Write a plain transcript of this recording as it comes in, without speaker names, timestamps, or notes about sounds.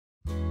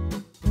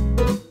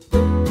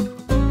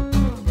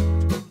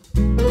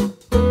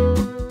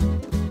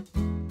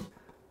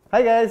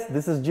Hi guys,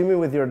 this is Jimmy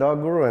with your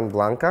dog guru and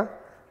Blanca,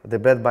 the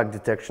bed bug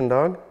detection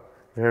dog.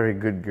 Very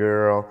good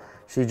girl.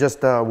 She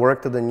just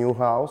worked at the new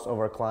house of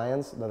our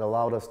clients that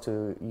allowed us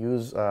to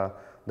use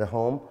the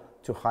home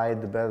to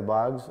hide the bed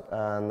bugs.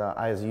 And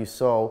as you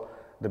saw,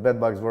 the bed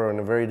bugs were in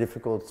a very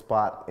difficult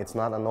spot. It's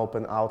not an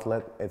open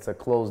outlet, it's a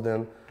closed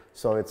in.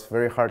 So it's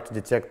very hard to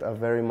detect a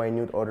very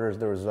minute odors.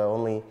 There's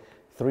only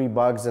 3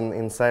 bugs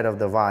inside of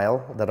the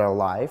vial that are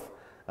live.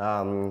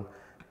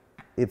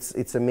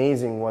 It's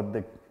amazing what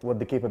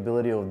the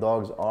capability of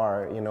dogs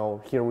are. You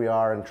know, here we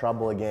are in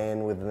trouble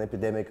again with an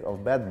epidemic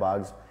of bed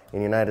bugs in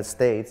the United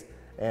States,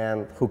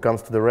 and who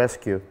comes to the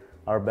rescue?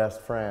 Our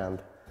best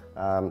friend.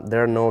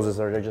 Their noses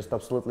are just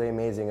absolutely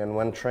amazing, and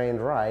when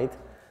trained right,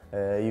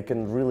 you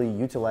can really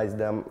utilize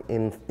them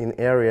in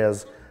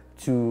areas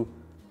to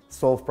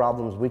solve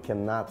problems we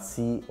cannot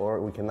see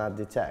or we cannot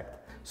detect.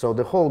 So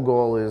the whole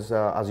goal is,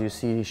 as you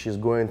see, she's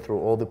going through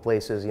all the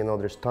places. You know,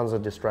 there's tons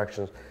of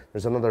distractions.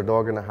 There's another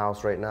dog in the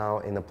house right now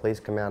in the place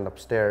command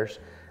upstairs.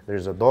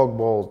 There's a dog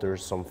bowl,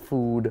 there's some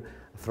food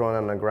thrown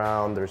on the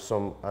ground, there's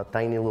some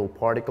tiny little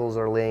particles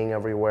are laying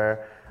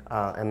everywhere.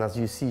 And as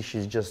you see,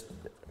 she's just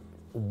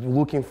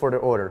looking for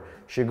the odor.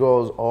 She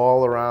goes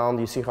all around.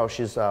 You see how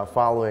she's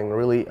following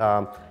really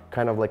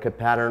kind of like a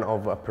pattern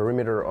of a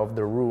perimeter of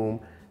the room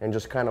and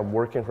just kind of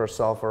working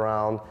herself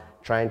around,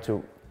 trying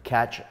to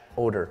catch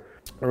odor.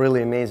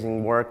 Really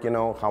amazing work, you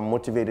know, how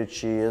motivated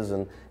she is,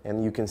 and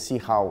you can see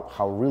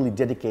how really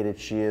dedicated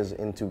she is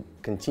into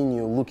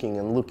continue looking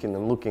and looking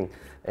and looking.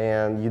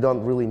 And you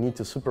don't really need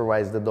to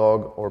supervise the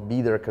dog or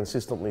be there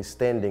consistently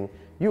standing.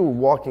 You're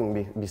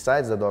walking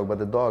besides the dog, but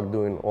the dog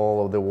doing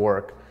all of the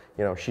work.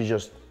 You know, she's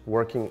just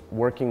working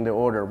the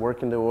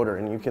odor,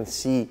 and you can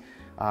see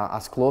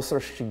as closer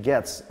she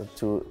gets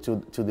to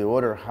the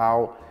odor,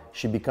 how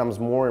she becomes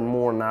more and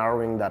more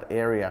narrowing that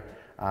area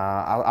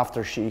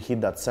after she hit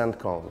that scent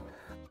cone.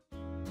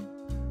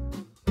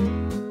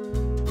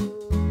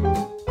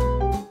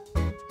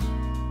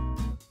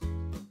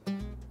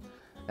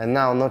 And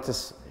now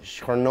notice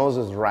her nose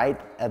is right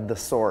at the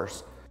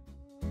source.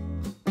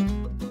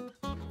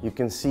 You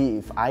can see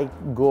if I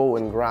go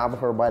and grab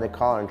her by the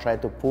collar and try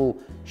to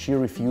pull, she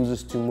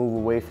refuses to move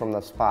away from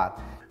the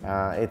spot.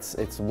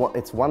 It's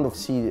wonderful to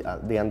see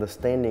the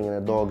understanding in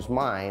a dog's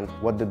mind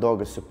what the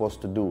dog is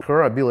supposed to do.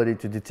 Her ability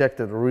to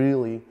detect it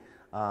really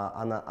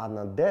on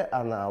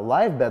a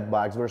live bed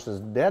bugs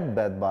versus dead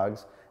bed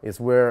bugs is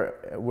where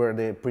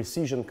the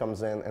precision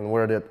comes in, and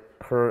where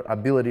her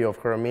ability of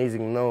her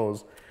amazing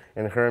nose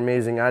and her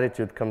amazing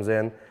attitude comes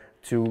in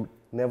to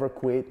never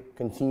quit,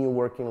 continue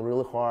working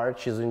really hard.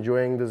 She's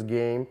enjoying this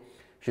game.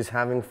 She's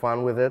having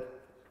fun with it.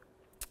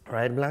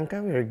 Right, Blanca?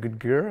 You're a good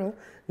girl.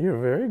 You're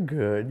very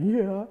good,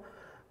 yeah.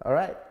 All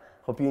right,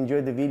 hope you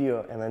enjoyed the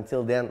video, and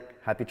until then,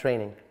 happy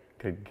training.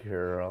 Good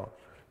girl,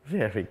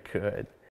 very good.